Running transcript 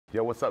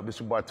Yo, what's up? This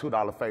your boy $2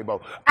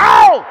 Fabo.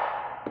 Ow!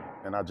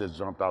 And I just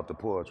jumped off the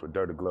porch with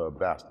dirty glove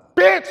bastard.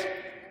 Bitch!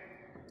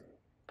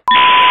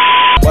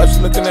 Why she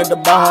looking at the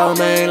bar,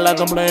 man, like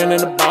I'm playing in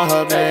the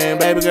bar, man.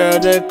 Baby girl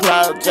just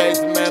cloud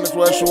chasing, man, that's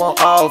what she want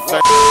all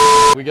fame.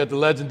 We got the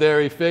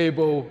legendary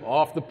Fabo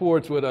off the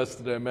porch with us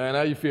today, man.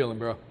 How you feeling,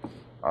 bro?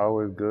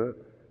 Always good.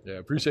 Yeah,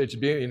 appreciate you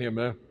being here,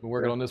 man. Been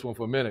working on this one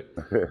for a minute.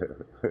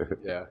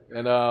 Yeah,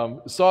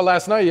 and saw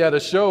last night you had a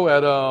show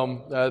at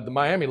the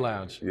Miami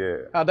Lounge. Yeah.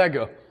 How'd that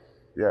go?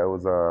 Yeah, it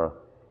was a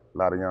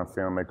lot of young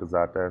filmmakers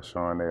out there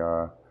showing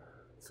their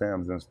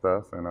films and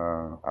stuff, and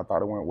I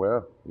thought it went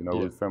well. You know,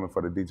 we was filming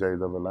for the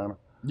DJs of Atlanta.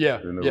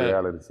 Yeah, in the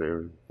reality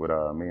series with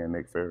me and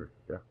Nick Ferry.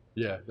 Yeah.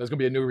 Yeah, that's gonna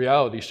be a new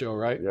reality show,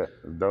 right? Yeah,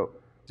 it's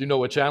dope. Do you know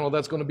what channel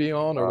that's gonna be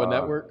on or what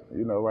network?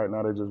 You know, right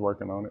now they're just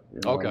working on it. You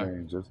know Okay. what I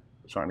mean? Just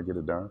trying to get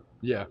it done.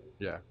 Yeah,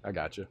 I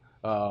got you.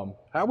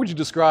 How would you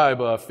describe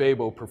a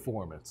Fabo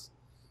performance?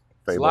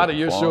 A lot of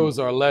your shows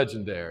are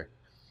legendary.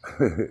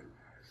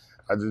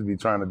 I just be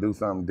trying to do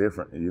something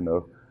different, you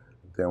know,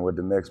 than what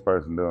the next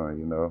person doing,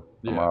 you know.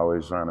 Yeah. I'm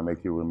always trying to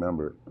make you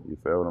remember it. You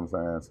feel what I'm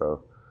saying?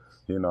 So,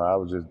 you know,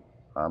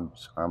 I'm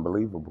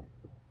unbelievable.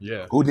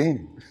 Yeah.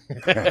 Houdini.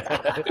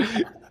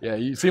 Yeah,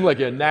 you seem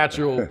like a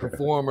natural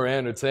performer,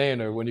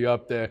 entertainer when you're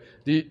up there.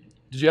 Did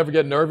you ever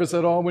get nervous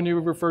at all when you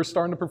were first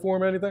starting to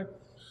perform or anything?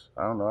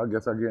 I don't know. I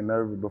guess I get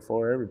nervous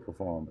before every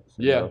performance.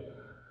 Yeah.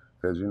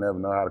 Because you never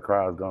know how the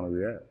crowd's going to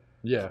react.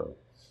 Yeah. So,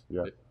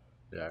 yeah.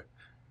 Yeah.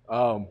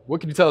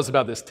 What can you tell us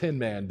about this Tin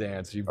Man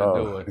dance you've been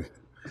doing?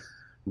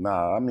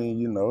 Nah, I mean,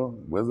 you know,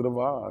 Wizard of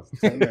Oz,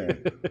 Tin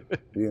Man.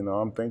 You know,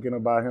 I'm thinking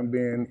about him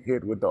being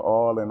hit with the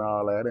oil and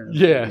all that. And,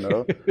 yeah. You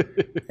know,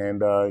 and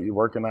you're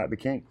working out the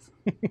kinks.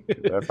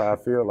 That's how I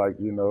feel like,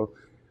 you know,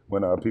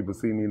 when people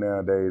see me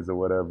nowadays or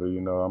whatever, you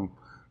know,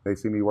 they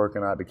see me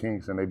working out the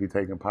kinks and they be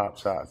taking pop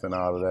shots and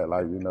all of that.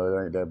 Like, you know,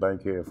 it ain't that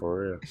Bankhead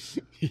for real.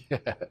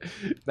 Yeah.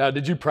 Now,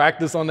 did you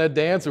practice on that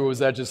dance or was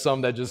that just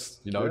something that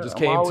just, you know, just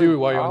came to you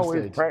while you're on stage?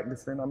 Always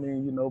practicing. I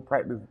mean, you know,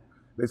 practice.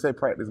 They say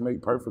practice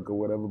make perfect or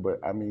whatever,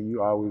 but I mean,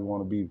 you always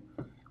want to be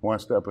one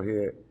step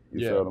ahead.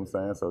 You feel what I'm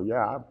saying? So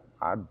yeah,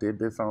 I did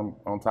this on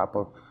top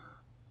of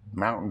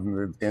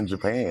mountains in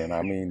Japan.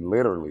 I mean,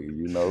 literally,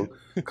 you know,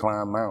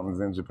 climb mountains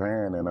in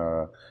Japan, and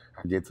I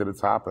get to the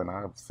top and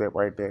I sit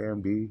right there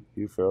and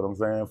you feel what I'm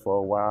saying, for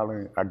a while,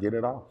 and I get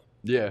it off.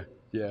 Yeah.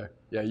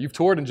 You've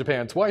toured in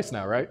Japan twice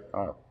now, right?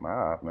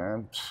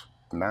 Man,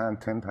 9,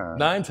 10 times.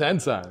 9, 10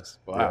 times.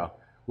 Wow. Yeah.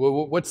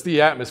 Well, what's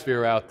the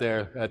atmosphere out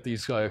there at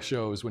these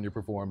shows when you're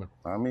performing?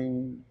 I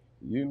mean,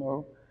 you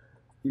know,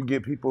 you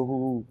get people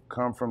who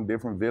come from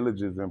different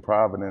villages and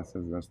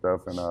provinces and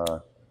stuff, and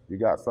you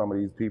got some of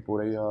these people,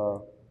 they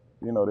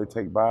you know, they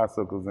take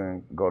bicycles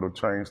and go to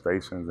train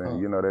stations, and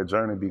you know, their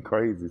journey be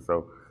crazy.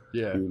 So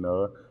yeah, you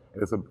know,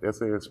 it's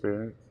an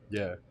experience.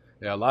 Yeah,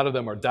 a lot of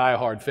them are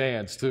diehard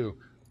fans too.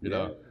 You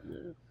know,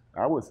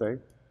 I would say.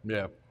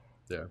 Yeah.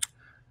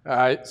 All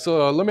right,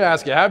 so let me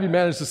ask you, how have you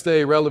managed to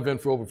stay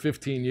relevant for over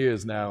 15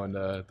 years now in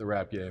the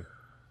rap game?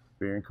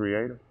 Being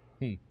creative.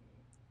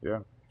 Yeah,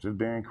 just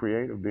being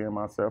creative, being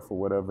myself or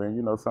whatever. And,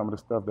 you know, some of the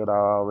stuff that I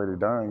already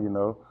done, you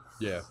know.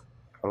 Yeah.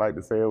 I like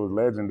to say it was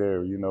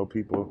legendary. You know,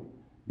 people,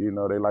 you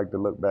know, they like to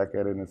look back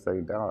at it and say,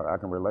 "Damn, I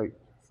can relate."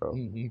 So,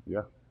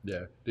 yeah.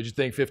 Yeah. Did you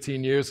think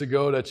 15 years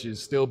ago that you'd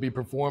still be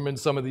performing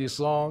some of these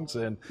songs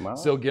and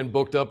still getting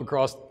booked up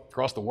across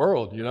the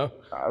world, you know?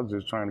 I was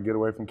just trying to get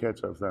away from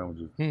ketchup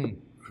sandwiches.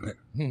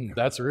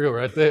 That's real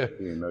right there.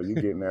 You know, you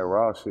getting that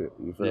raw shit.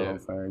 You feel what I'm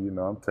saying? You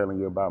know, I'm telling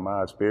you about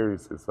my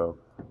experiences. So,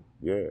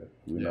 you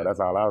know, that's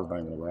all I was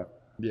thinking about.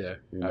 Yeah.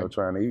 You know,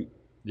 trying to eat.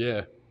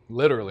 Yeah,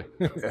 literally.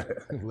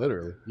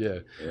 Literally, yeah.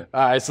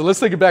 All right, so let's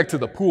take it back to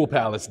the Pool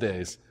Palace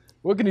days.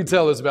 What can you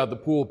tell us about the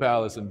Pool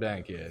Palace in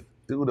Bankhead?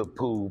 Do the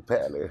Pool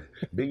Palace,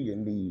 be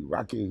in the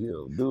Rocky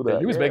Hill, do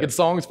that. You was making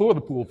songs for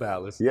the Pool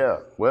Palace. Yeah,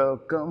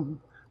 welcome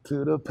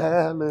to the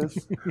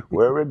palace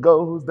where it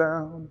goes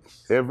down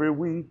every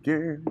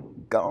weekend.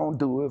 Gon'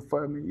 do it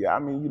for me. Yeah, I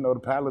mean, you know,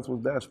 the palace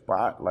was that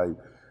spot. Like,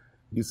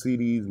 you see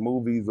these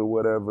movies or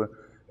whatever,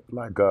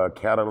 like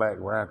Cadillac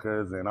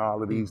Rackers and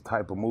all of these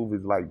type of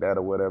movies like that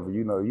or whatever.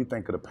 You know, you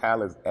think of the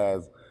palace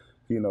as,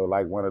 you know,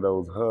 like one of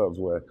those hubs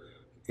where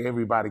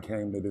everybody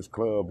came to this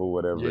club or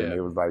whatever, and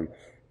it was like,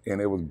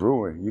 and it was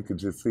brewing. You could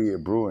just see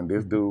it brewing.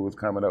 This dude was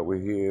coming up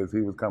with his,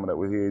 he was coming up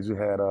with his. You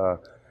had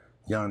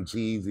Young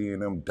Jeezy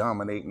and them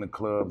dominating the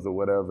clubs or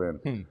whatever,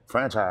 and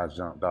Frahchize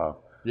jumped off.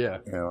 Yeah.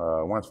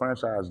 And once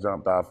Frahchize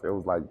jumped off, it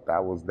was like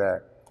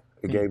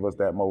it gave us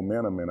that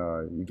momentum,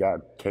 and you got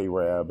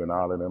K-Rab and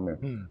all of them,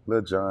 and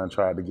Lil Jon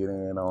tried to get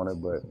in on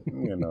it, but,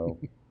 you know,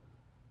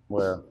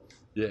 well.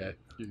 Yeah.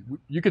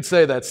 You could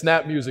say that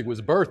snap music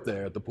was birthed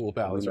there at the Pool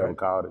Palace, We never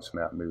called it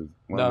snap music.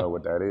 We don't know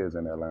what that is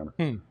in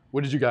Atlanta.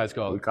 What did you guys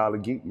call it? We call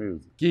it geek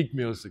music. Geek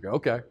music,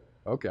 okay.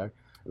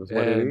 That's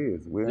what it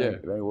is. It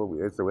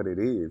ain't it's what it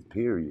is,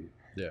 period.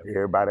 Yeah.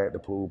 Everybody at the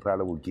Pool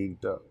Palace was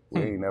geeked up.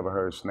 We ain't never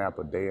heard snap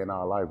a day in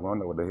our life. We don't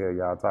know what the hell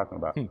y'all talking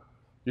about.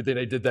 You think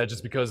they did that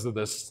just because of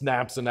the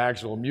snaps and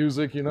actual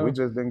music, you know? We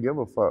just didn't give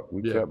a fuck.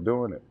 We kept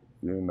doing it,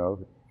 you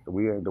know.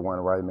 we ain't the one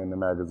writing in the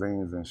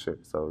magazines and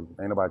shit. So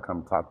ain't nobody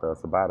come talk to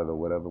us about it or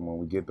whatever. When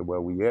we get to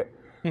where we at,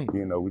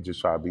 you know, we just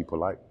try to be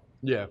polite.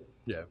 Yeah,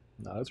 yeah.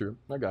 No, that's true.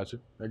 I got you.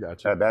 I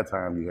got you. At that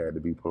time, you had to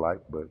be polite,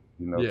 but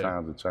you know,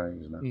 times have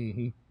changed now.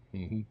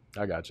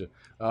 I got you.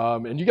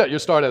 And you got your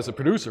start as a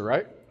producer,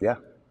 right? Yeah.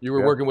 You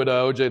were working with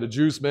OJ the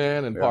Juice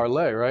Man and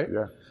Parlay, right?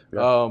 Yeah.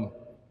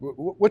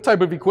 What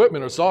type of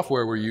equipment or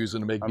software were you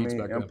using to make beats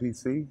back then?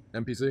 MPC.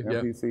 MPC,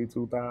 yeah. MPC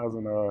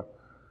 2000,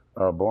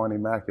 Born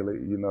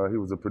Immaculate. You know, he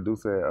was a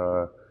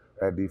producer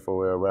at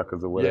D4L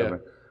Records or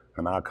whatever. Yeah.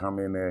 And I come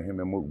in there, him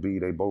and Mook B,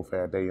 they both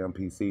had their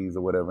MPCs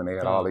or whatever, and they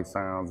had all their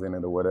sounds in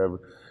it or whatever.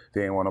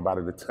 They didn't want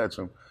nobody to touch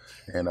them.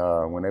 And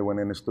when they went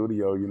in the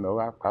studio, you know,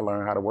 I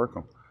learned how to work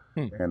them.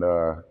 And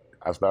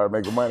I started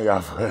making money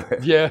off of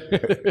it. Yeah.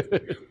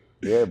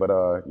 Yeah, but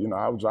you know,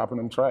 I was dropping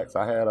them tracks.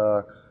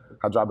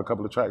 I dropped a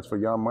couple of tracks for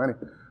Young Money,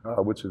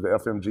 which is the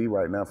FMG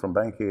right now from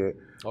Bankhead.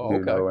 Oh, okay.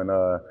 You know,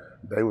 and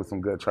they were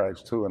some good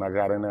tracks too. And I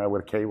got in there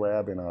with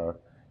K-Rab, and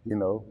you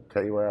know,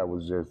 K-Rab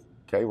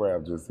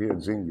just he a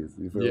genius.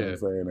 You feel what I'm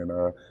saying?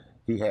 And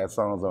he had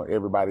songs on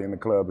everybody in the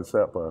club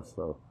except us.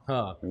 So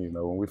you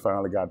know, when we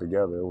finally got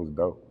together, it was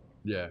dope.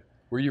 Yeah.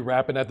 Were you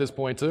rapping at this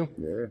point too?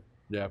 Yeah.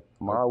 Yeah.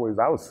 I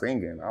was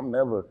singing. I'm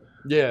never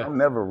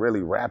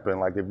really rapping.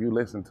 Like if you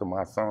listen to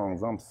my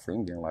songs, I'm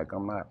singing. Like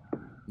I'm not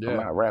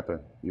rapping.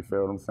 You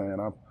feel what I'm saying?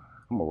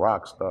 I'm a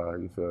rock star.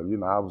 You feel? You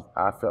know,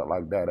 I felt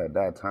like that at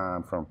that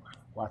time from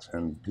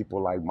watching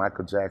people like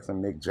Michael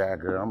Jackson, Mick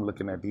Jagger. I'm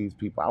looking at these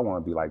people. I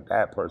want to be like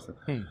that person.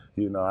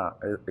 You know,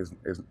 it's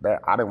that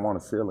I didn't want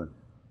a ceiling.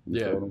 You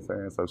feel what I'm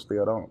saying? So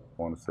still don't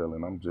want a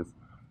ceiling.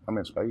 I'm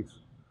in space.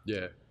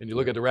 Yeah, and you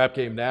look at the rap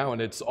game now,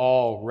 and it's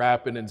all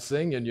rapping and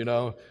singing. You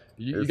know,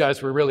 you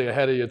guys were really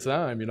ahead of your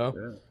time. You know.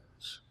 Yeah.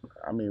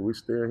 I mean, we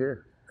still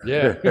here.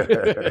 Yeah.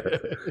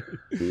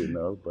 You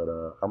know, but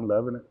I'm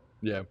loving it.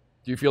 Yeah.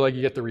 Do you feel like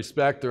you get the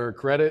respect or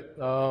credit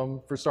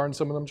for starting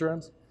some of them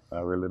trends? I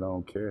really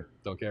don't care.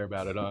 Don't care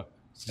about it, huh?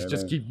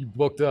 Just keep you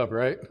booked up,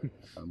 right?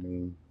 I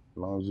mean, as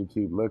long as you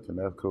keep looking,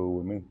 that's cool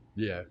with me.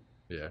 Yeah,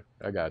 yeah,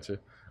 I got you.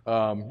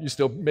 You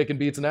still making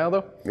beats now,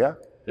 though? Yeah,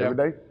 every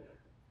day.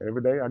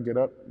 Every day I get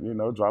up, you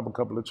know, drop a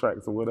couple of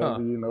tracks or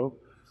whatever, you know,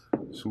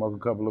 smoke a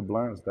couple of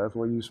blunts. That's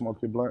where you smoke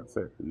your blunts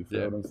at. You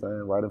feel what I'm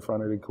saying? Right in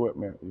front of the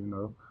equipment, you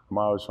know. I'm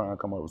always trying to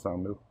come up with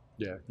something new.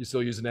 Yeah. You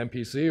still using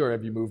MPC, or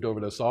have you moved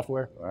over to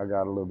software? I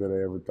got a little bit of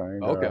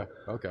everything. Okay,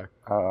 okay.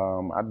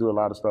 I do a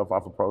lot of stuff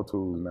off of Pro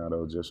Tools now,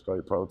 though, just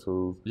straight Pro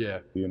Tools. Yeah.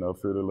 You know,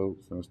 Fruity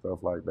Loops and stuff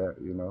like that,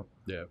 you know.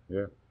 Yeah.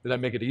 Yeah. Did that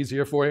make it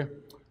easier for you?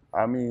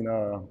 I mean,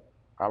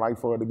 I like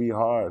for it to be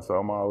hard, so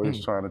I'm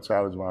always trying to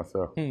challenge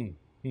myself.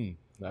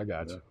 I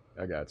got you.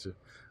 I got you.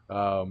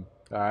 All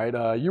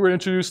right. You were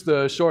introduced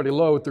to Shawty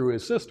Lo through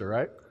his sister,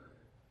 right?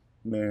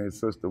 Man, his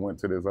sister went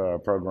to this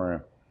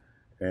program,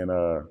 and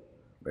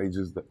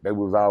they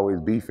was always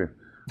beefing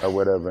or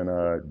whatever,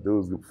 and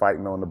dudes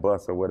fighting on the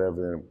bus or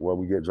whatever, and where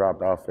we get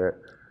dropped off at,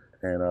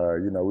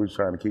 and you know, we was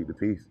trying to keep the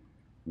peace.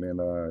 And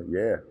then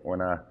yeah,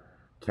 when I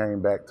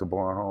came back to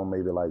Born Home,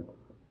 maybe like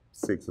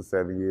 6 or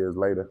 7 years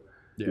later,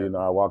 you know,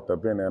 I walked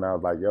up in there and I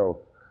was like, yo,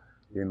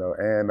 you know,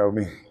 and know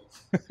me.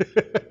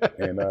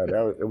 And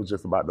it was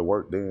just about the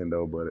work then,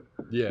 though. But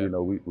you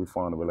know, we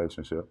formed a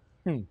relationship.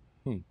 I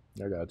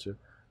got you.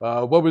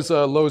 What was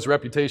Lo's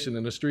reputation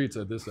in the streets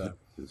at this time?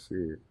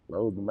 Shit,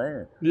 Lo's the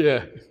man.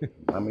 Yeah.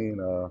 I mean,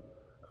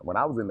 when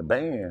I was in the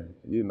band,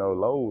 you know,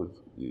 Lo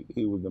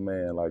he was the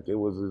man. Like it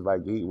was just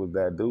like he was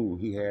that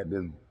dude. He had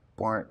this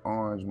burnt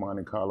orange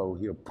Monte Carlo.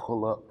 He'll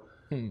pull up,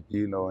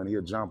 you know, and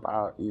he'll jump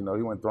out. You know,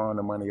 he wasn't throwing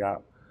the money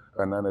out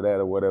or none of that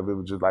or whatever. It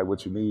was just like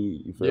what you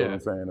need, you feel what I'm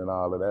saying, and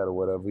all of that or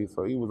whatever.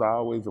 So he was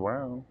always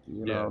around,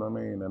 you know what I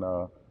mean? And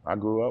I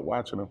grew up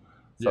watching him,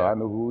 so I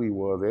knew who he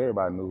was.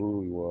 Everybody knew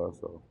who he was.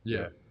 So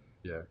yeah.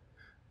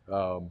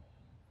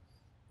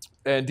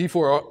 And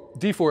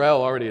D4L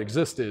already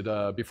existed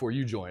before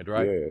you joined,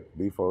 right? Yeah,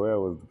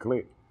 D4L was the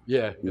clique.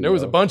 Yeah, and there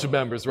was a bunch of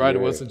members, right?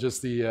 It wasn't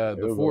just the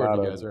four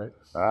of you guys, right?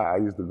 I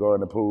used to go in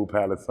the pool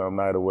palace some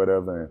night or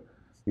whatever, and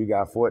you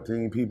got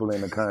 14 people in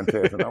the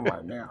contest, and I'm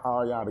like, man,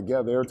 all y'all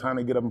together. Every time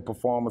they get up and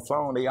perform a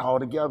song, they all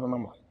together, and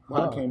I'm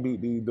like, I can't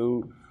beat these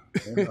dudes.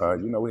 And,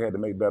 you know, we had to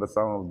make better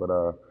songs, but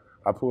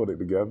I pulled it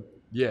together.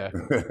 Yeah,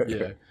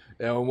 yeah.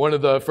 And one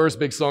of the first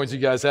big songs you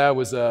guys had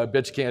was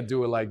 "Betcha Can't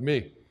Do It Like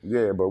Me."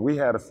 Yeah, but we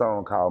had a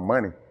song called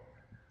 "Money."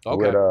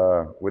 With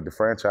the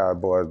Frahchize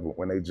Boys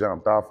when they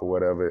jumped off or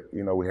whatever.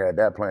 You know, we had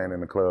that playing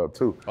in the club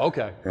too.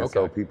 And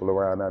so people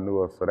around there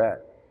knew us for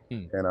that.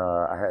 And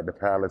I had the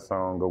Palace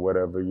song or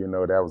whatever, you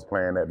know, that was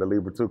playing at the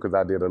Libra too, because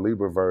I did a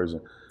Libra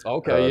version.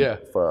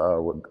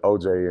 For with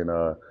OJ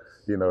and,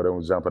 you know, they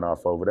was jumping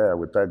off over there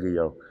with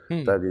Thuggy-Yo.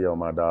 Thuggy-Yo,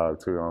 my dog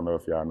too. I don't know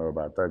if y'all know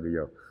about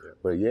Thuggy-Yo.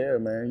 But yeah,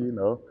 man, you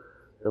know,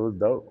 it was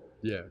dope.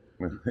 Yeah.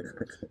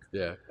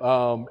 Yeah.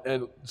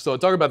 And so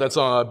talk about that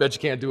song, "Bet You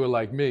Can't Do It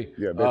Like Me."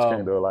 Yeah, Bet You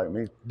Can't Do It Like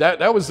Me.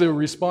 That was a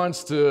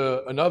response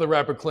to another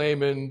rapper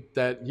claiming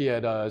that he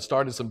had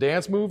started some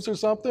dance moves or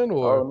something?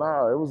 Or? Oh,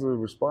 no, it was a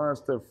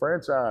response to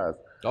Frahchize.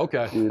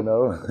 Okay. You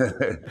know,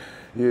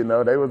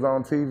 they was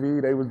on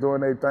TV, they was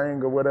doing their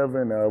thing or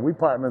whatever, and we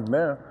partners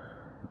now.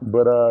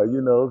 But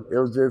you know, it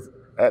was just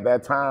at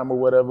that time or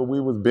whatever, we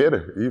was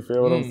bitter. You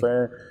feel what I'm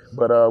saying?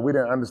 But we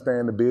didn't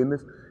understand the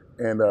business,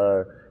 and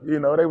you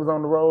know, they was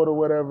on the road or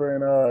whatever,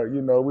 and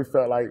you know, we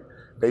felt like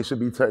they should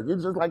be taken.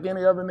 It's just like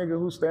any other nigga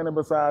who's standing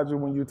beside you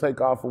when you take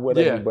off or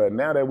whatever. Yeah. But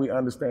now that we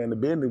understand the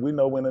business, we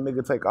know when a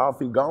nigga take off,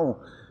 he gone.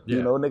 Yeah.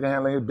 You know, nigga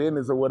handling his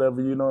business or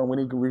whatever, you know, and when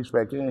he can reach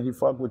back in, he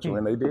fuck with you,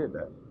 and they did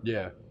that.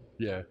 Yeah,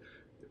 yeah.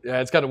 Yeah,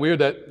 it's kind of weird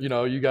that, you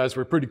know, you guys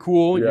were pretty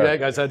cool. Yeah. You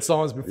guys had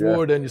songs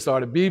before, then you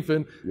started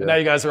beefing, and now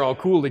you guys are all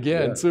cool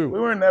again, too.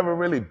 We were never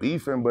really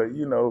beefing, but,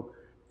 you know,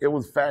 it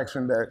was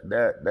faction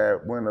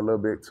that went a little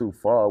bit too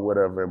far or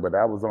whatever, but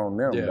that was on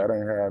them. Yeah. That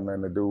ain't had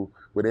nothing to do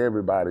with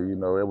everybody, you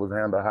know. It was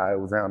handled how it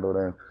was handled,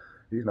 and,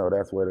 you know,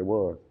 that's what it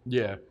was.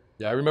 Yeah.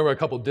 Yeah, I remember a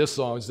couple diss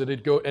songs. Did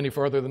it go any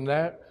further than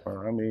that?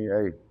 I mean,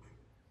 hey,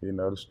 you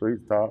know, the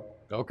streets talk.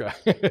 Okay.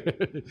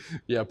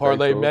 Yeah,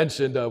 Parlay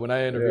mentioned when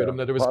I interviewed him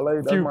that there was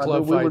a few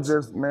club fights.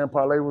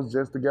 Parlay was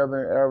just together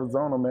in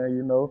Arizona, man,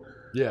 you know.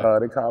 Yeah.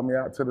 They called me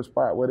out to the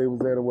spot where they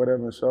was at or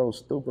whatever and showed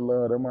Stupid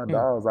Love. They're my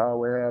dogs. I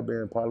always have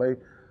been. Parlay,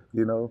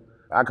 you know.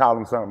 I call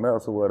them something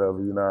else or whatever,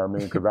 you know what I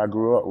mean, because I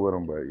grew up with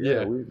them. But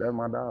yeah, that's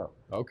my dog.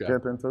 Okay.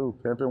 Pimpin' too.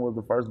 Pimpin' was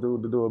the first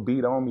dude to do a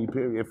beat on me,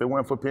 period. If it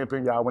weren't for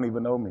Pimpin', y'all wouldn't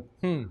even know me.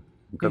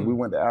 Because we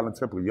went to Allen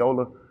Temple.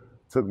 Yola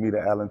took me to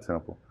Allen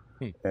Temple.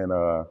 And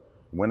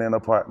went in an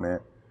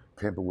apartment.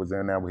 Pimpin' was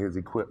in there with his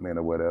equipment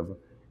or whatever.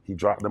 He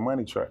dropped the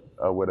money track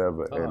or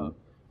whatever.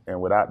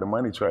 And without the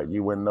money track,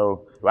 you wouldn't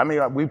know. I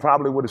mean, we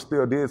probably would have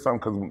still did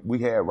something because we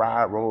had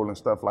ride roll and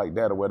stuff like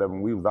that or whatever,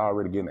 and we was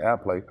already getting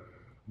airplay.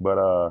 But,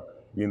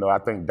 you know, I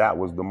think that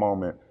was the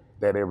moment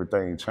that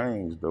everything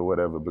changed or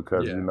whatever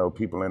because, you know,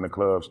 people in the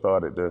club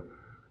started to,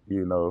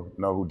 you know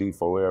who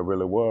D4L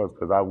really was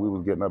because we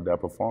was getting up there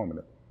performing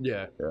it.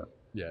 Yeah.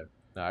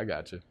 No, I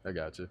got you.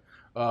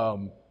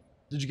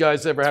 Did you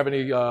guys ever have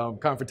any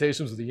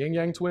confrontations with the Ying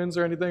Yang Twins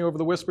or anything over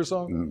the Whisper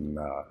song?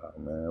 Nah,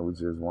 man. We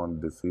just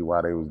wanted to see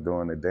why they was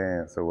doing the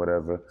dance or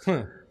whatever.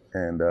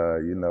 And,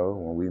 you know,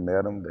 when we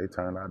met them, they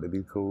turned out to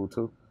be cool,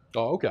 too.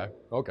 Oh,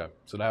 okay.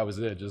 So that was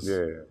it. Just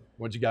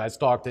once you guys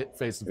talked it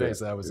face to face,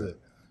 that was it.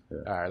 Yeah.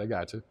 All right, I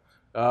got you.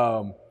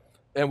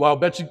 And while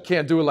Betcha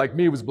Can't Do It Like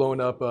Me was blowing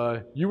up,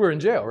 you were in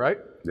jail, right?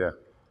 Yeah.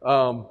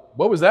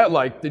 What was that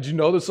like? Did you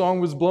know the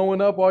song was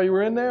blowing up while you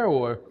were in there,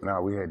 or?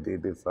 No, we had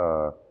did this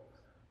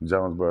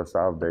Jonesboro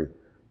South Day, and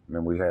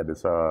then we had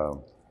this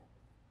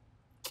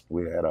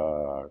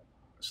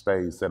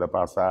stage set up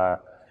outside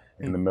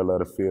in the middle of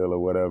the field or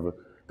whatever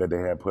that they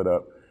had put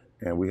up,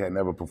 and we had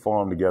never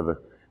performed together,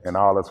 and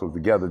all us was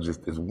together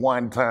just this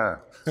one time,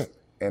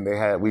 and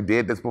we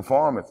did this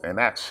performance, and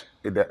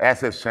the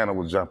Access channel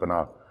was jumping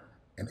off,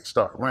 and they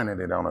start running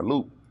it on a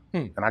loop,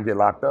 and I get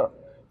locked up.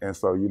 And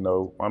so, you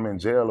know, I'm in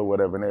jail or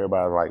whatever, and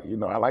everybody's like, you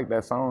know, I like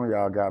that song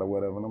y'all got or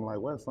whatever. And I'm like,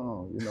 what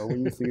song? You know, where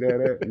you see that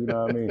at? You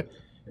know what I mean?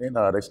 And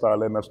they started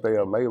letting us stay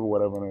up late or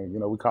whatever. And, you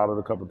know, we called it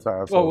a couple of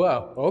times. So, oh,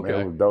 wow. Okay. Man,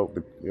 it was dope.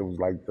 It was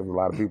like, there was a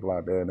lot of people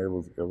out there, and it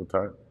was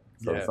turned.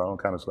 So Yeah. the song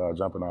kind of started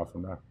jumping off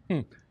from there.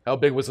 How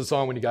big was the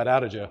song when you got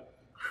out of jail?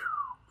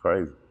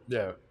 Crazy.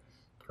 Yeah.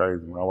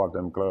 Crazy. When I walked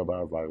in the club,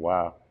 I was like,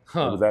 wow. It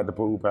was at the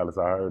Pool Palace.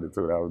 I heard it,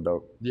 too. That was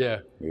dope.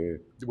 Yeah. Yeah.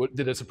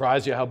 Did it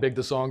surprise you how big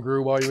the song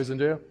grew while you was in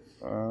jail?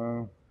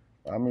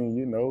 I mean,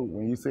 you know,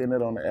 when you seeing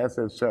it on the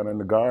Assets channel and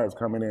the guards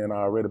coming in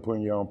already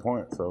putting you on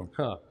point, so,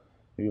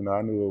 you know,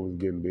 I knew it was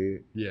getting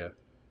big. Yeah.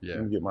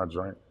 Let me get my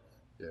drink.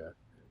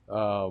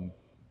 Yeah.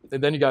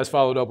 And then you guys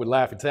followed up with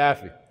Laffy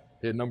Taffy,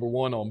 hit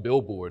 #1 on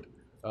Billboard.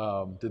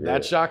 Did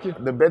that shock you?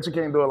 The Betcha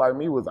Can't Do It Like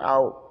Me was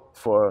out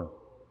for,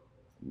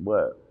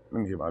 what?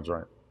 Let me get my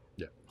drink.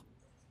 Yeah.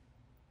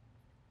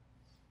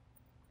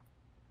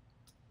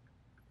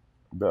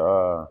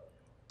 The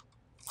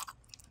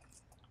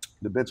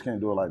Betcha Can't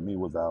Do It Like Me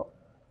was out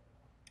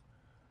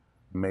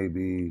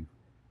maybe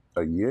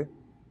a year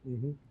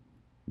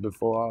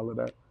before all of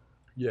that.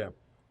 Yeah.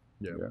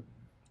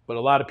 But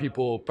a lot of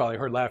people probably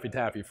heard Laffy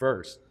Taffy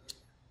first.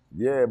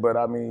 Yeah, but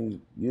I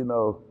mean, you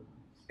know,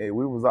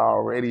 we was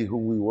already who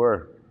we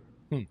were.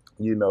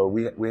 You know,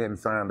 we hadn't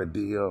signed a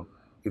deal.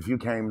 If you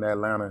came to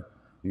Atlanta,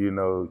 you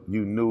know,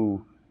 you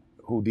knew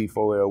who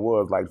D4L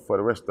was. Like for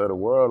the rest of the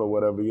world or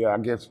whatever, yeah, I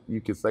guess you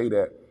could say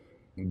that.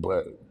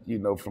 But, you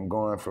know, from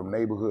going from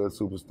neighborhood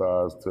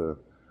superstars to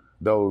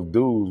those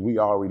dudes, we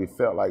already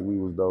felt like we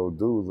was those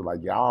dudes.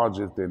 Like, y'all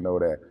just didn't know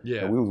that.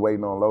 Yeah. And we was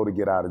waiting on Lo to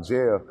get out of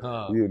jail,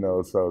 you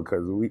know, so,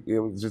 because it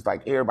was just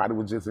like everybody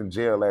was just in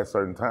jail at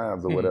certain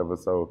times or whatever.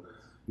 So,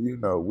 you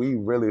know, we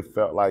really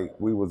felt like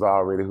we was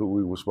already who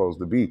we were supposed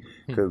to be.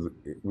 Because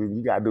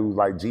you got dudes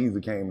like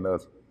Jeezy came to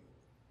us,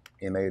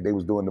 and they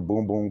was doing the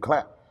boom, boom,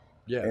 clap.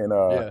 Yeah. And,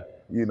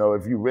 you know,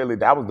 if you really,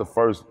 that was the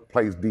first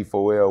place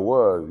D4L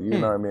was, you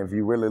know what I mean? If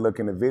you really look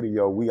in the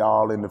video, we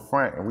all in the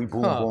front and we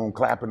boom, boom,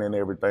 clapping and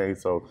everything.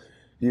 So,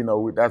 you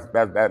know,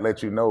 that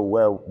lets you know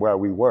where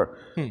we were.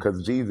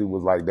 Because Jeezy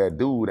was like that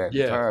dude at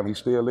the time. He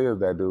still is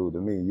that dude to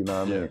me, you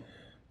know what I mean?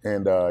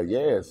 And,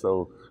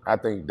 so I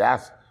think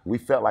that's we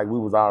felt like we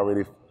was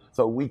already,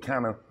 so we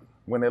kind of,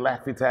 when the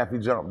Laffy Taffy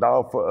jumped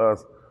off for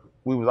us,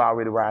 we was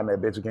already riding that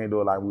Betcha Can't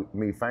Do It Like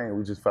Me fame.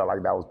 We just felt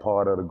like that was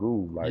part of the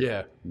groove. Like,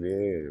 Yeah.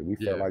 Yeah, we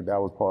felt Yeah. like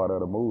that was part of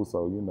the move.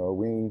 So, you know,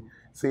 we ain't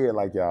see it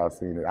like y'all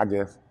seen it, I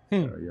guess.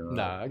 You know.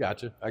 Nah, I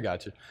got you.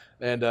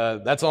 And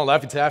that song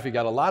Laffy Taffy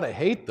got a lot of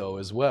hate though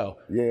as well.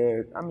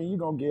 Yeah, I mean, you're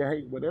going to get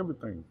hate with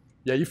everything.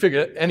 Yeah, you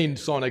figure any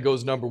song that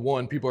goes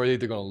 #1, people are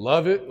either going to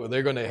love it or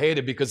they're going to hate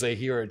it because they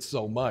hear it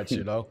so much,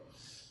 you know?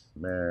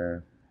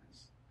 Man,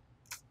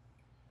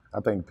 I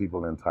think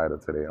people are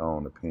entitled to their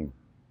own opinion.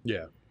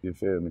 Yeah. You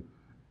feel me?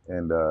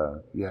 And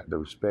you have to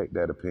respect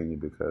that opinion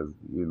because,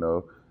 you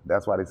know,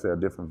 that's why they sell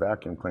different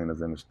vacuum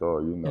cleaners in the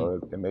store. You know,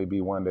 it may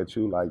be one that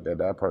you like,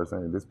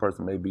 this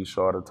person may be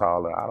shorter,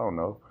 taller, I don't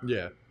know.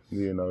 Yeah.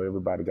 You know,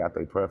 everybody got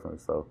their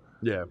preference. So,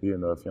 Yeah. you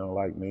know, if you don't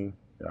like me,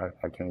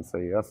 I can't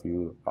say F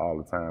you all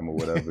the time or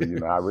whatever. You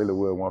know, I really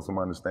would want some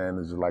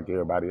understanding just like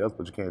everybody else,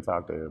 but you can't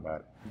talk to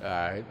everybody. All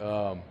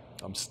right.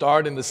 I'm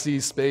starting to see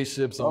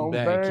spaceships on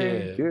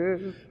Bankhead.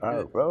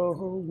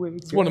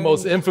 It's one of the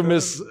most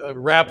infamous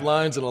rap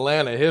lines in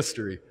Atlanta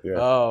history.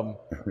 Yeah.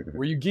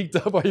 Were you geeked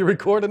up while you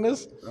recording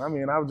this? I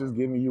mean, I was just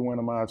giving you one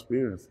of my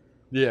experiences.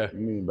 Yeah. I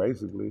mean,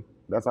 basically,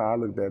 that's how I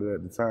looked at it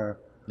at the time.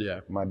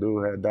 Yeah. My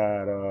dude had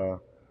died,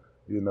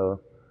 you know,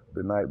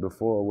 the night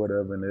before or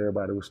whatever, and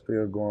everybody was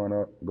still going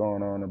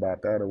on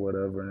about that or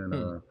whatever.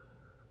 And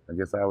I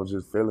guess I was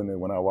just feeling it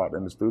when I walked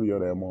in the studio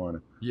that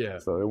morning. Yeah.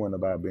 So it wasn't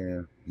about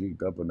being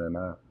geeked up or then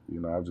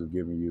I was just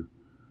giving you,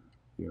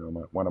 you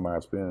know, one of my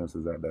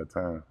experiences at that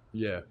time.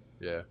 Yeah.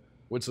 Yeah.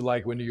 What's it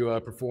like when you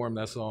perform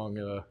that song?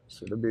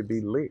 Shit, it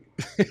be lit.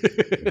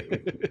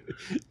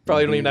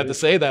 Probably don't even have to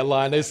say that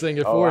line. They sing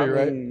it for you,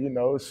 right? I mean, you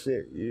know,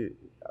 shit,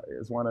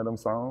 it's one of them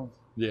songs.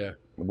 Yeah.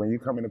 When you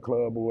come in the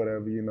club or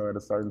whatever, you know, at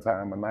a certain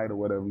time of night or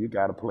whatever, you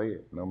got to play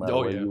it no matter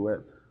where you at.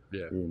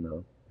 Yeah. You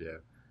know. Yeah.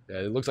 Yeah,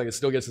 it looks like it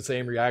still gets the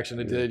same reaction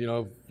it did, you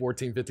know,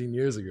 14, 15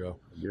 years ago.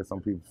 I guess some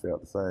people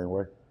felt the same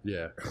way.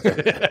 Yeah.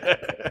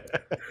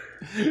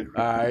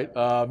 All right.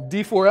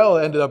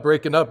 D4L ended up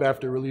breaking up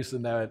after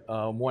releasing that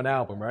one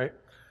album, right?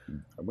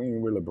 We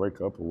didn't really break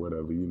up or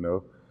whatever, you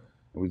know.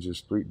 We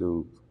just street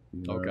dudes.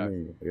 You know what I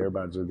mean?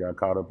 Everybody just got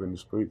caught up in the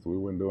streets. We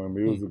weren't doing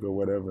music or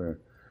whatever.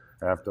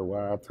 And after a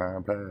while,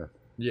 time passed.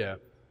 Yeah.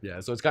 Yeah.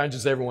 So it's kind of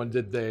just everyone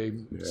did their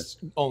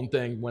own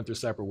thing, went their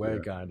separate way,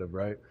 kind of,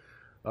 right?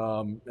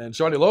 And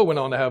Shawty Lo went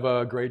on to have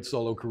a great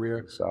solo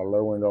career. Shawty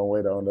Lo ain't gonna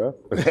wait on us.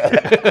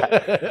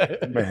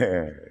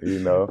 Man, you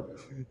know,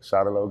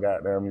 Shawty Lo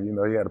got them, you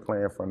know, he had a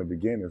plan from the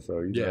beginning,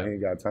 so you know, he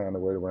ain't got time to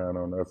wait around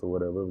on us or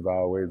whatever. It was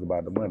always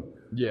about the money.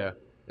 Yeah.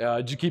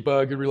 Did you keep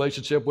a good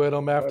relationship with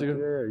him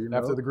after, you know,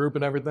 after the group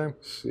and everything?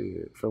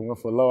 Shit, if it weren't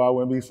for Lo, I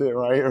wouldn't be sitting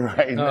right here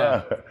right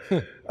now.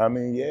 I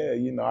mean, yeah,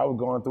 you know, I was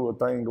going through a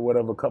thing or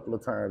whatever a couple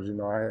of times. You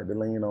know, I had to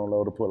lean on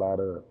Lo to pull out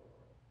of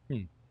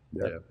it.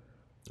 Yeah.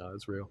 No,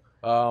 that's real.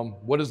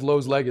 What is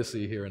Lo's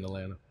legacy here in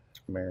Atlanta?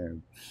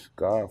 Man,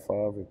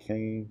 Godfather,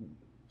 King,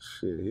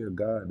 shit, he a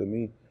god to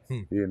me,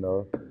 you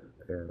know.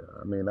 And,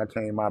 I mean, I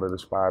came out of the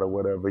spot or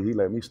whatever. He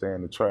let me stay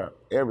in the trap,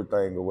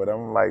 everything or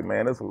whatever. I'm like,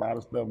 man, there's a lot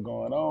of stuff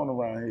going on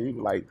around here. He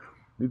was like,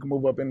 you can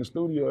move up in the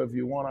studio if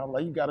you want. I'm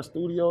like, you got a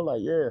studio?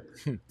 Like, yeah.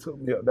 Took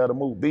me up there to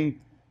Move B.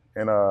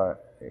 And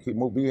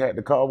he had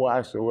the car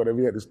wash or whatever.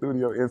 He had the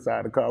studio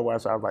inside the car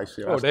wash. I was like,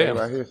 shit, I'll stay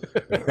right here.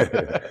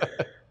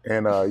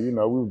 And, you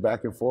know, we were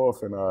back and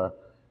forth. And,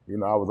 you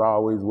know, I was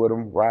always with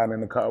him, riding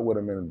in the car with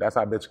him. And that's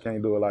how Betcha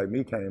Can't Do It Like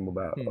Me came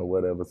about or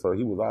whatever. So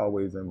he was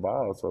always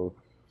involved. So,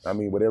 I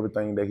mean, with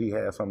everything that he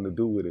had something to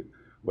do with it,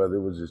 whether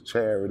it was just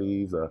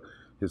charities or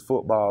his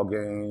football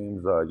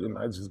games, you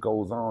know, it just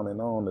goes on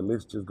and on. The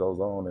list just goes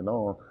on and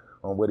on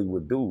what he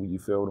would do. You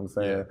feel what I'm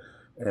saying?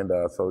 Yeah. And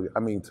so, I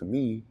mean, to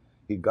me,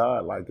 he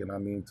godlike, and I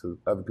mean, to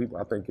other people,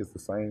 I think it's the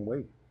same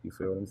way. You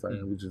feel what I'm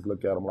saying? We just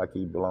look at him like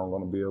he belonged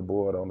on a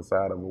billboard on the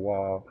side of a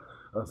wall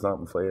or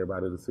something for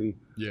everybody to see.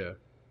 Yeah.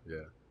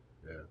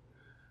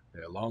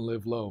 Long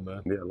live Lo,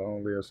 man. Yeah,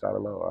 long live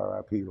Shawty Lo,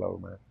 R.I.P. Lo,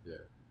 man.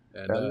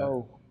 Yeah. And,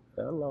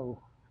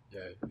 Hello.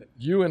 Yeah.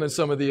 You and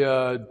some of the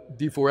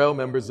D4L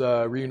members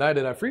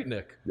reunited at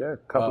Freaknik. Yeah, a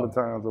couple of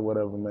times or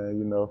whatever, man.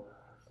 You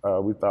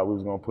know, we thought we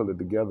was gonna pull it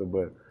together,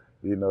 but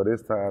you know,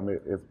 this time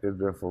it's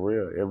been for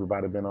real.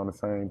 Everybody been on the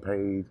same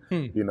page.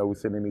 You know, we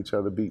sending each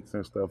other beats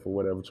and stuff or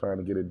whatever, trying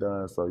to get it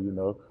done. So, you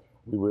know,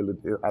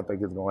 I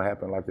think it's gonna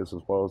happen like it's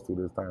supposed to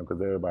this time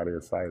because everybody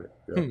excited.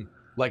 Yeah.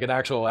 Like an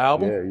actual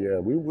album? Yeah.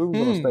 We was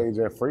on stage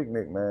at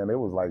Freaknik, man. It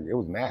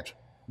was natural.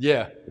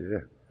 Yeah.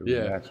 It was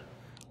natural.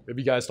 Have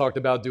you guys talked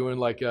about doing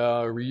like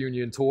a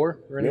reunion tour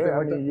or anything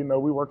like that? You know,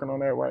 we're working on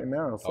that right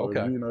now. So,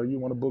 okay. you know, you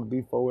want to book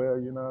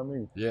D4L, you know what I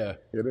mean? Yeah.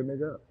 Hit a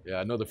nigga up.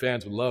 Yeah, I know the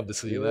fans would love to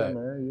see that. Yeah,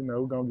 man. You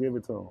know, we're going to give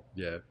it to them.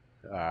 Yeah.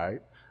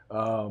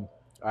 All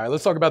right,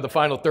 let's talk about the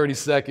final 30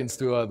 seconds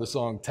to the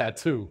song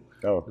Tattoo.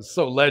 Oh. It's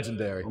so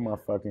legendary. Where my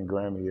fucking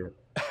Grammy at?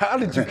 How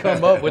did you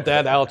come up with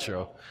that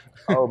outro?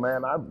 Oh,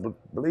 man,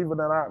 believe it or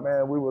not,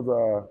 man, I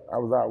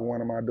was out with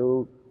one of my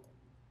dudes.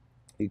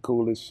 He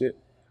cool as shit.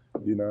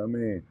 You know what I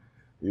mean?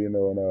 You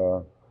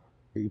know,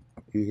 and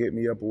he hit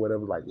me up or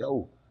whatever, like,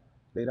 yo,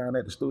 they down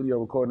at the studio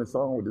recording a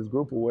song with this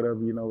group or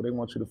whatever, you know, they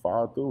want you to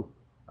follow through.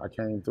 I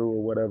came through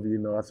or whatever, you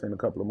know, I seen a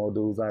couple of more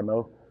dudes I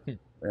know,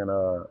 and,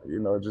 you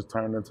know, it just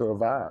turned into a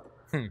vibe.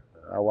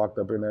 I walked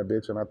up in that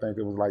bitch, and I think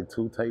it was like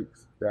 2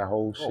 takes, that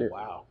whole shit. Oh,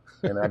 wow.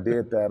 And I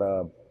did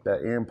that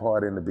end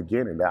part in the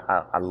beginning.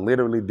 I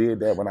literally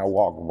did that when I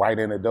walked right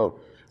in the door.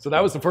 So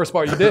that was the first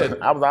part you did?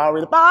 I was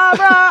already,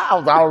 Barbara! I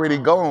was already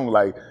gone,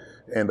 like,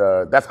 and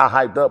that's how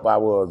hyped up I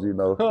was, you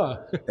know.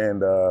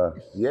 And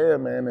yeah,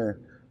 man, and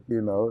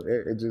you know,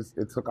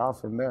 it took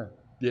off from there.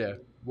 Yeah.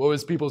 What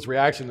was people's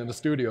reaction in the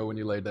studio when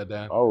you laid that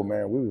down? Oh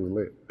man, we was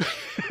lit.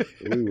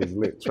 We was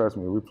lit. Trust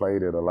me, we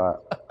played it a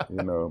lot,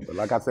 you know. But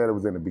like I said, it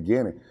was in the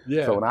beginning.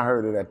 Yeah. So when I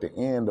heard it at the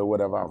end or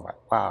whatever, I was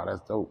like, wow, that's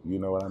dope. You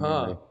know what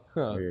I mean?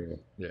 Yeah.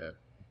 Yeah.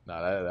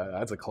 No,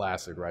 that's a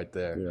classic right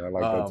there. Yeah, I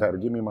like that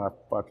title. Give me my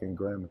fucking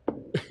Grammy.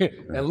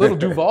 And Lil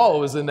Duval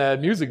was in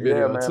that music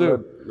video yeah, man,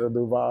 too. Lil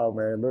Duval,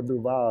 man. Lil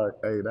Duval,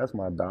 hey, that's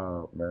my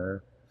dog,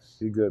 man.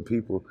 He good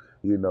people,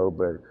 you know,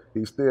 but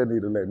he still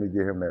need to let me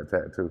get him that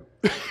tattoo.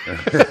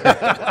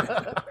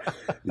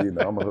 You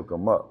know, I'm gonna hook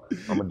him up.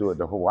 I'm gonna do it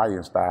the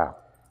Hawaiian style.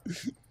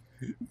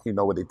 You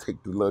know, where they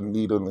take the little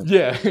needle and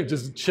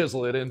just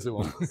chisel it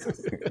into him.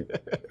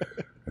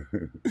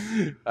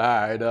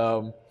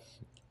 All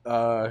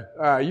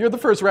right. You're the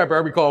first rapper I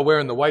recall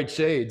wearing the white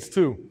shades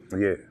too.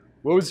 Yeah.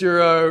 What was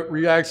your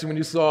reaction when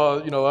you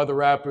saw, you know, other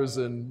rappers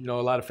and, you know,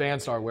 a lot of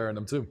fans start wearing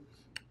them too?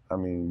 I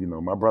mean, you know,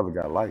 my brother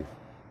got life,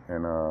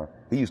 and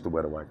he used to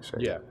wear the white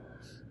shades. Yeah.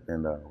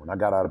 And when I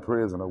got out of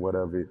prison or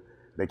whatever,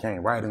 they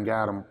came right and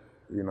got him,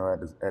 you know,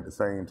 at the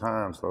same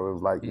time. So it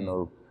was like, you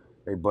know,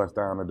 they bust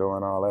down the door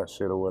and all that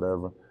shit or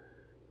whatever.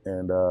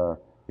 And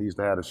he used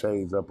to have the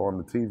shades up on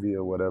the TV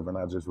or whatever, and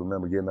I just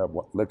remember getting up,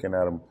 looking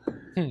at them,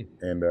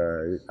 and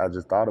I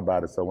just thought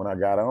about it. So when I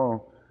got on,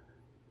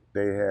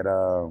 they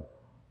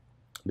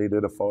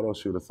did a photo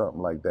shoot or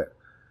something like that,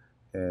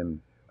 and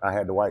I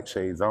had the white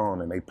shades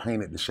on, and they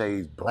painted the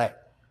shades black,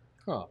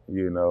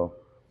 you know,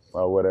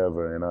 or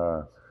whatever, and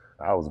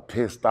I was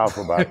pissed off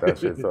about that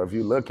shit. So if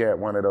you look at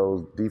one of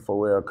those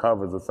D4L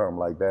covers or something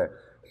like that,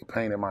 they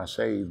painted my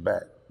shades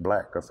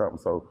black or something.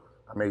 So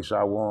I made sure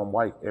I wore them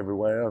white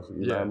everywhere else.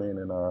 You know what I mean?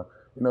 And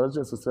you know, it's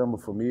just a symbol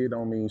for me. It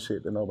don't mean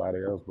shit to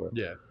nobody else, but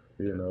you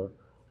know.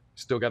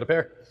 Still got a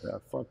pair? Yeah,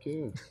 fuck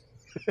yeah.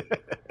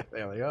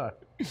 There they are.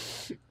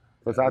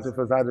 Versace.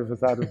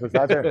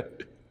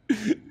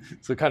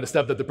 So kind of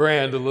stepped at the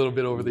brand a little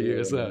bit over the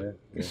years. Man.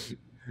 Yeah.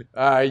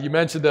 All right, you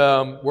mentioned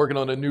working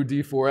on a new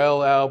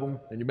D4L album,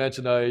 and you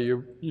mentioned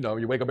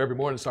you wake up every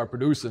morning and start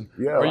producing.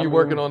 Yeah, Are you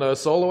working on a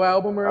solo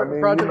album or a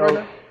project right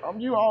now?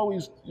 You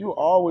always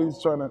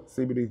trying to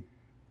CBD.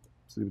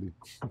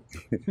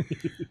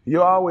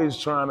 You're always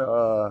trying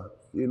to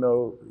you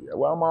know.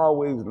 Well, I'm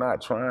always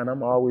not trying.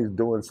 I'm always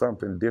doing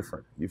something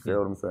different. You feel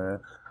what I'm saying?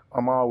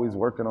 I'm always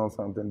working on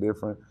something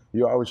different.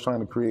 You're always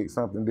trying to create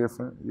something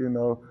different. You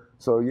know.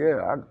 So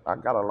yeah, I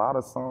got a lot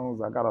of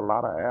songs, I got a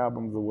lot of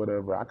albums or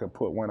whatever. I could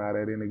put one out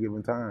at any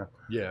given time.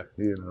 Yeah.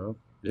 You know,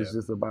 it's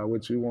just about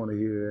what you want to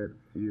hear,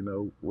 you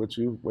know, what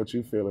you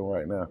feeling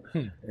right now.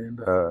 And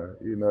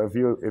you know, if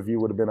you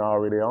would have been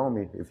already on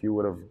me, if you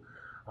would have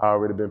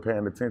already been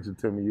paying attention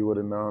to me, you would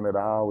have known that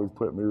I always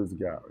put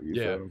music out. You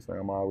feel what I'm saying?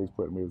 I'm always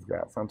putting music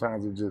out.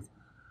 Sometimes it just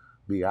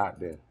be out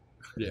there.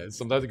 Yeah,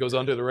 sometimes it goes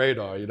under the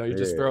radar, you know, you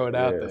just throw it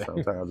out there.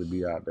 Sometimes it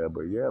be out there.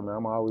 But yeah, man,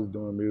 I'm always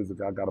doing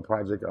music. I got a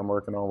project I'm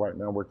working on right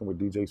now. I'm working with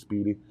DJ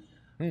Speedy,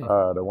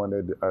 the one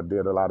that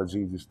did a lot of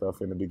Jeezy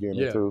stuff in the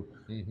beginning too.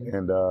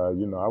 And,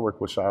 you know, I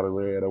work with Shawty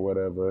Lo or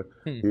whatever.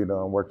 You know,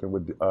 I'm working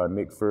with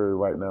Nick Fury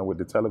right now with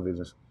the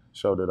television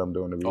show that I'm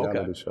doing, the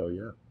reality show,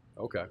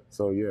 Okay.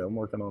 So yeah, I'm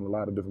working on a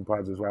lot of different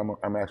projects.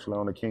 I'm actually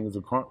on the Kings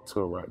of Crunk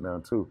tour right now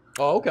too.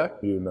 Oh, okay.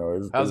 You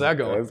know, how's that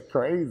going? It's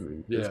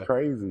crazy. Yeah. It's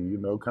crazy. You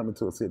know, coming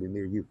to a city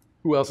near you.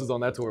 Who else is on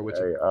that tour with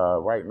you?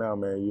 Right now,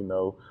 man, you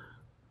know,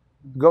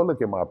 go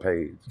look at my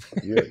page.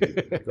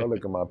 Go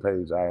look at my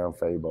page. I am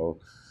Fabo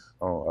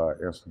on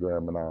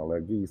Instagram and all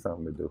that. Give you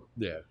something to do.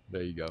 Yeah,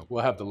 there you go.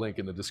 We'll have the link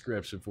in the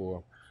description for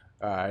them.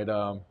 All right,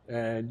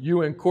 and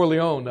you and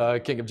Corleone,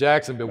 King of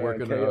Jackson, been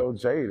working on.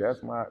 KOJ,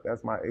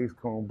 that's my Ace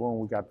Coon Boom.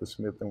 We got the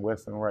Smith and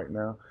Wesson right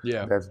now.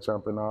 Yeah, that's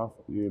jumping off.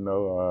 You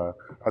know,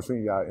 I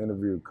seen y'all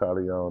interview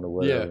Corleone or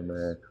whatever,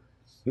 man.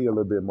 He a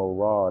little bit more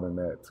raw than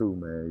that too,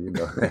 man. You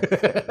know,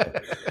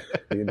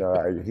 you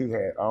know, he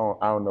had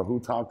I don't know who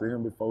talked to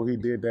him before he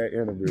did that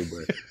interview,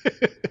 but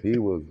he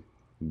was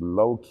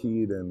low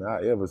key than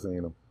I ever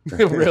seen him.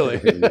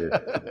 Really? And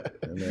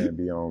man,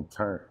 be on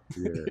turn.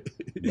 Yeah.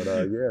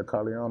 But yeah,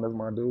 Corleone, that's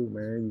my dude,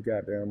 man. You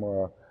got them,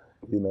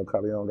 you know,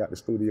 Corleone got the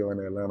studio in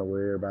Atlanta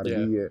where everybody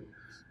be at,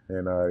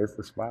 and it's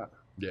the spot.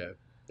 Yeah.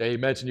 Yeah, you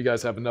mentioned you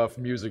guys have enough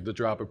music to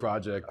drop a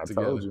project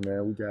together. I told you,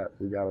 man, we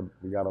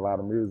got a lot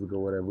of music or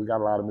whatever. We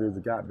got a lot of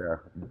music out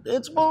there.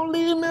 Bitch won't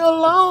leave me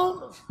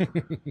alone.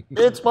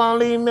 Bitch won't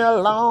leave me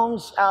alone,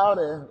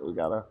 shouty. We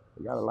got a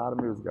lot of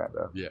music out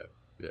there. Yeah.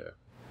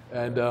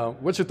 And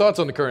what's your thoughts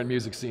on the current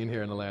music scene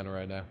here in Atlanta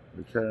right now?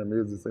 The current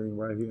music scene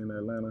right here in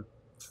Atlanta,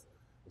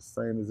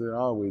 same as it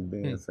always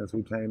been. Since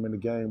we came in the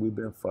game, we've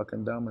been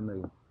fucking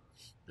dominating.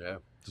 Yeah,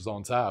 just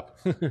on top.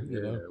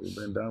 Yeah, we've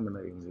been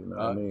dominating. You know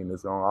what I mean?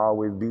 It's gonna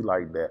always be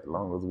like that, as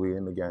long as we're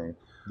in the game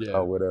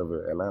or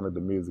whatever. Atlanta, the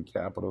music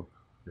capital.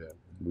 Yeah,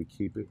 we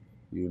keep it.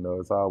 You know,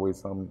 it's always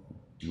some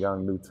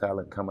young new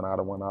talent coming out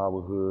of one of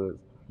our hoods.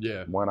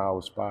 Yeah, 1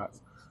 hour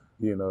spots.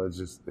 You know,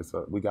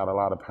 we got a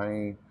lot of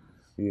pain.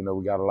 You know,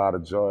 we got a lot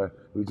of joy.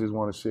 We just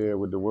want to share it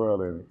with the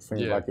world, and it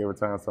seems like every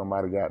time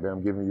somebody got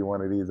them giving you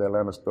one of these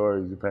Atlanta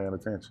stories, you're paying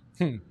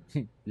attention.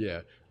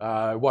 Yeah.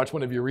 I watched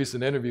one of your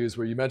recent interviews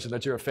where you mentioned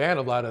that you're a fan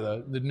of a lot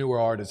of the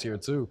newer artists here,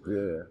 too.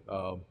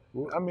 Yeah.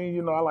 I mean,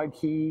 you know, I like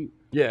Key.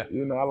 Yeah.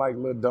 You know, I like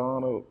Lil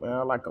Donald. Man,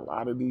 I like a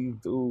lot of these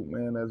dudes,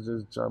 man, that's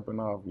just jumping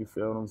off. You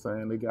feel what I'm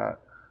saying? They got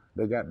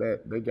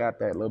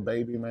that little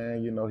baby,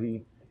 man. You know,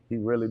 he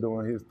really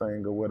doing his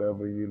thing or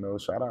whatever, you know.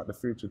 Shout out to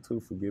Future,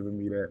 too, for giving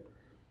me that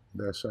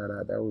shout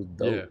out. That was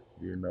dope,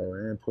 you know,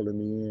 and pulling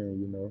me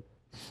in, you know.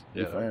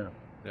 Yeah,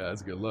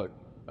 that's a good look.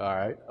 All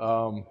right.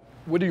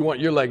 What do you want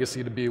your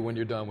legacy to be when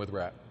you're done with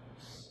rap?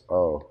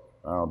 Oh,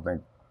 I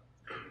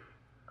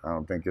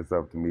don't think it's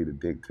up to me to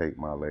dictate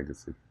my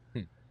legacy.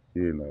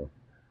 You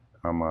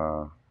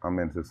know, I'm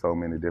into so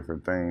many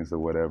different things or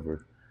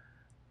whatever.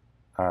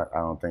 I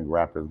don't think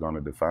rap is gonna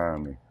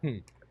define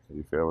me.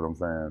 You feel what I'm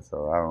saying?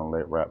 So I don't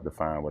let rap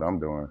define what I'm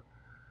doing,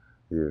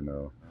 you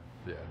know.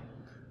 Yeah.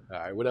 All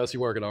right, what else you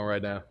working on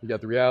right now? You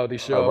got the reality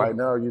show? Right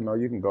now, you know,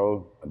 you can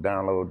go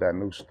download that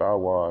new Star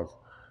Wars,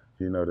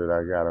 you know, that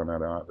I got on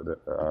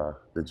that,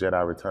 the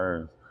Jedi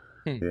Returns.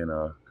 You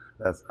know,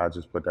 I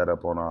just put that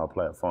up on all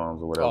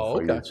platforms or whatever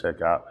for you to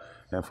check out.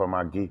 And for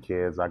my geek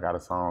heads, I got a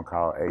song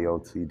called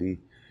AOTD.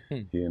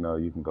 You know,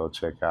 you can go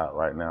check out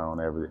right now on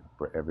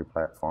every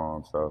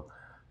platform. So,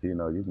 you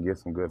know, you can get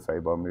some good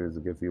Fabo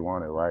music if you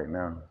want it right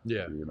now.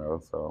 Yeah. You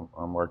know, so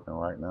I'm working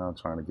right now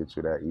trying to get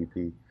you that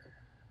EP.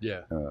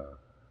 Yeah.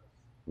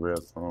 Real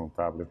soon,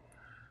 probably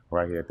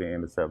right here at the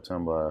end of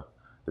September,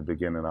 the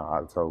beginning of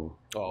October.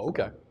 Oh,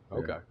 okay. Yeah.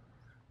 Okay.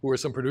 Who are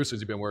some producers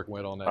you've been working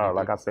with on that?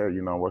 Like I said,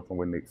 you know, I'm working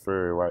with Nick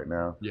Fury right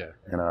now. Yeah.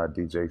 And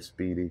DJ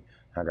Speedy.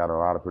 I got a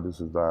lot of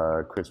producers,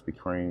 Krispy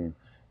Kreme.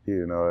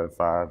 You know, if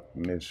I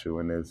miss you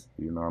in this,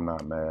 you know, I'm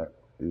not mad.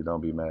 You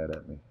don't be mad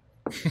at me.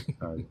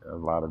 A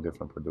lot of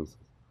different producers.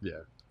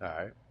 Yeah. All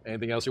right.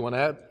 Anything else you want to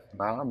add?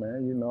 Nah,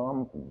 man. You know,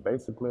 I'm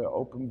basically an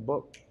open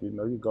book. You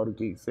know, you go to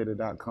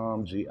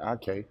geekcity.com,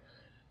 GIK.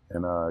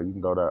 And you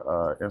can go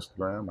to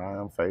Instagram. I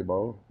am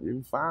Fabo. You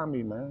can find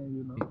me, man.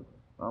 You know,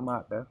 I'm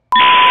out there.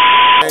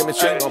 Ain't the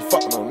shit gon'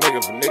 fuck no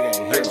nigga for nigga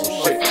ain't hear no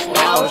shit.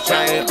 Now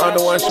chain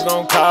under one she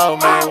gon' call,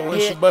 man. When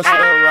she bust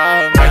her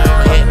ride,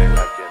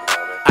 man.